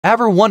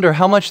Ever wonder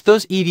how much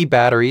those EV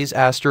batteries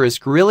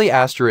really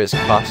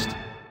cost?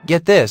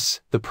 Get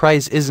this, the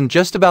price isn't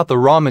just about the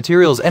raw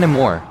materials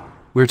anymore.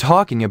 We're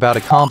talking about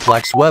a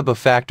complex web of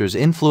factors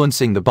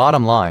influencing the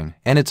bottom line,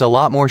 and it's a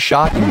lot more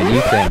shocking than you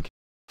think.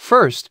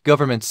 First,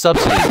 government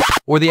subsidies,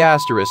 or the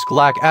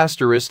lack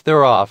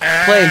thereof,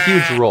 play a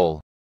huge role.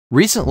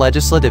 Recent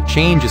legislative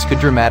changes could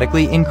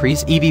dramatically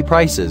increase EV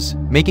prices,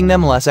 making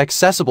them less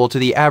accessible to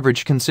the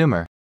average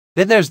consumer.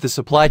 Then there's the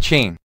supply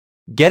chain.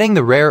 Getting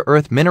the rare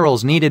earth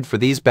minerals needed for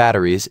these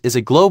batteries is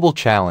a global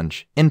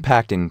challenge,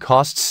 impacting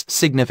costs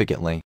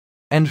significantly.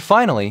 And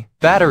finally,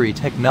 battery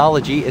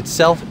technology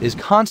itself is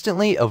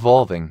constantly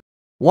evolving.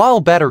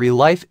 While battery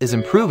life is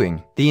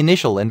improving, the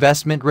initial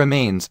investment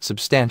remains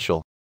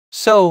substantial.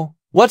 So,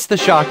 what's the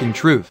shocking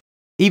truth?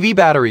 EV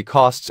battery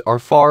costs are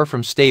far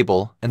from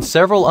stable, and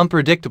several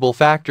unpredictable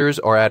factors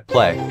are at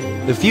play.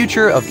 The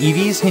future of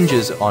EVs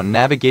hinges on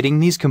navigating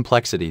these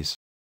complexities.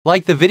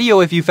 Like the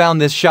video if you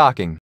found this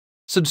shocking.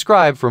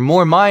 Subscribe for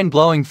more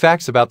mind-blowing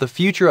facts about the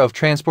future of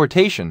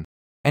transportation.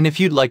 And if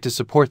you'd like to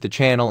support the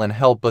channel and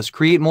help us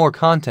create more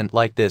content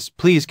like this,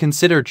 please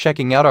consider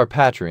checking out our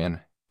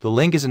Patreon. The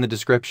link is in the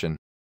description.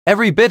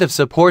 Every bit of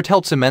support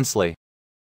helps immensely.